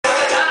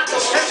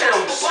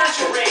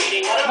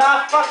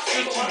fuck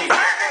shooting you.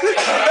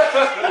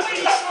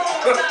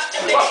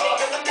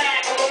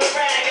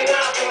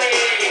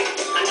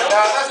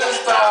 Now that's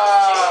just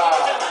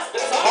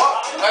what?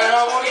 I don't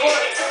know what you call it.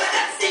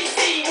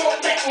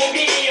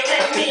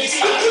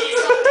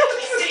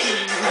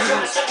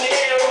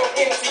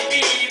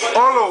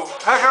 Olo,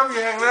 how come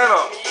you hang that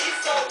up?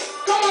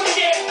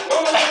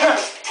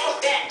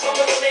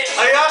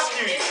 I ask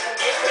you.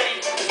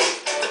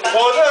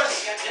 What is?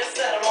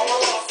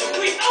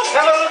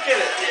 Have a look at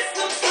it.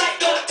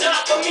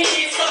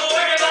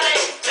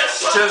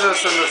 Jesus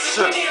in the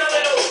ship.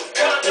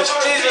 It's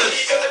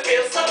Jesus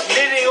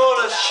leading all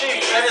his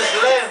sheep and his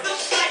lambs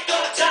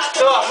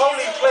to a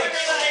holy place.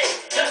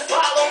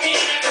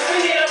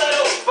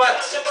 But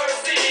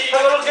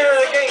have a look at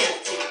it again.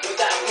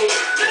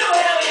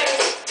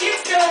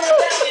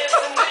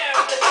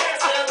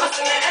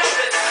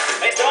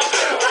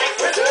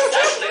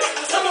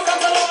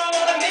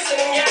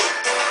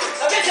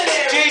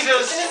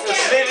 Jesus is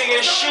leading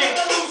his sheep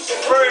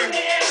through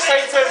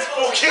Satan's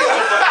volcano.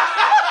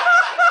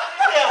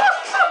 Yeah.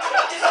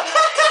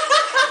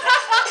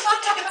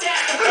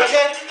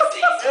 Okay?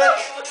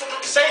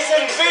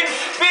 Satan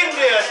been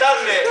there,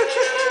 done it.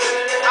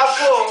 I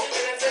thought,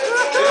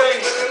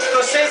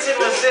 because Satan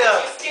was there.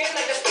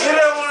 You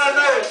don't want to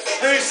know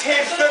whose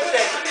head fits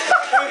that.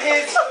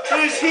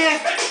 Whose head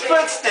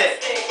fits that.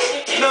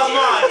 Not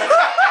mine.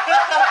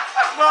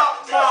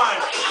 Not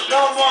mine.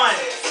 Not mine.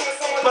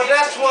 But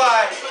that's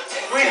why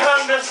we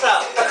hung this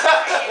up.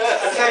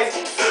 Okay?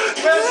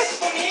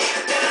 This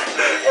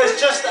is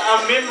just a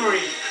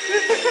memory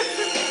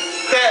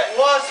that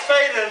was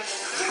faded.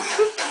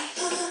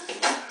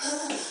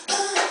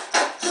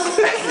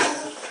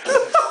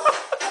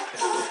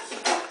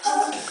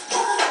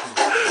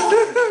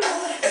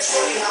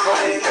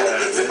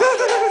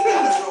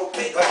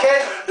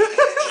 Okay?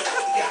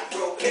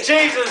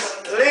 Jesus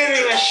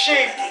leading a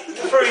sheep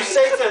through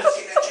Satan's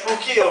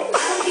volcano.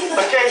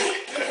 Okay?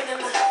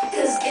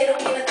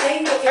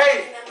 Hey,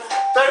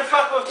 don't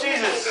fuck with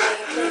Jesus.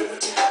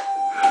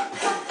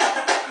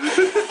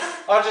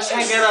 I'll just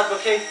hang it up,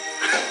 okay?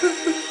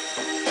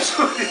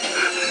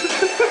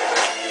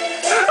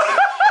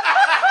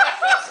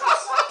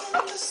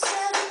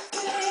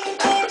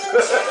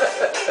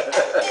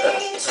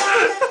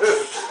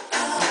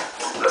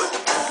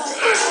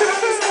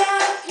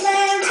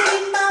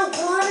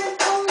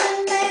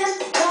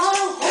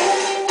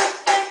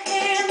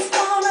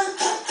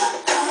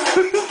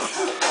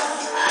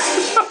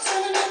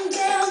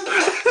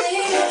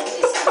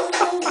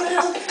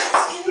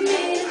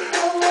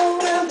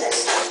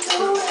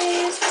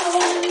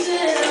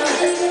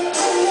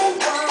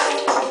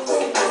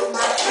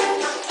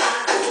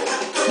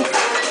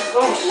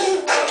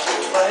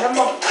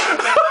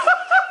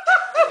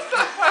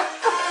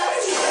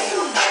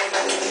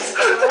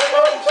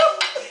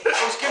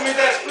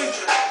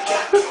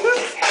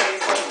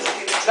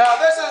 Now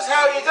this is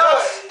how you do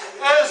it.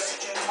 Is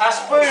a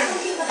spoon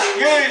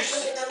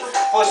used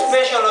for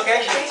special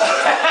occasions.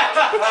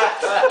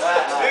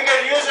 You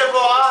can use it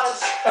for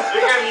eyes. You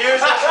can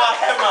use it for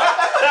hammer.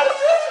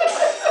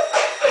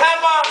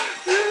 Hammer.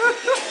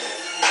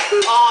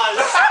 Eyes.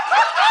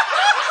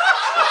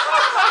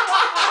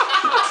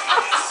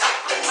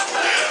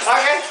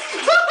 Okay.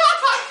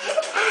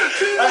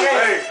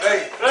 Okay. Hey.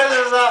 This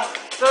is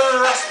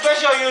a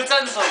special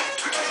utensil.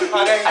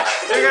 Okay.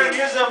 You can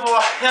use it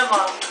for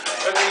hammer.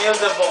 You can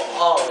use it for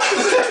Oz.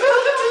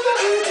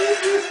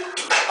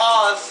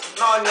 Oz,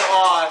 not in your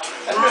eye.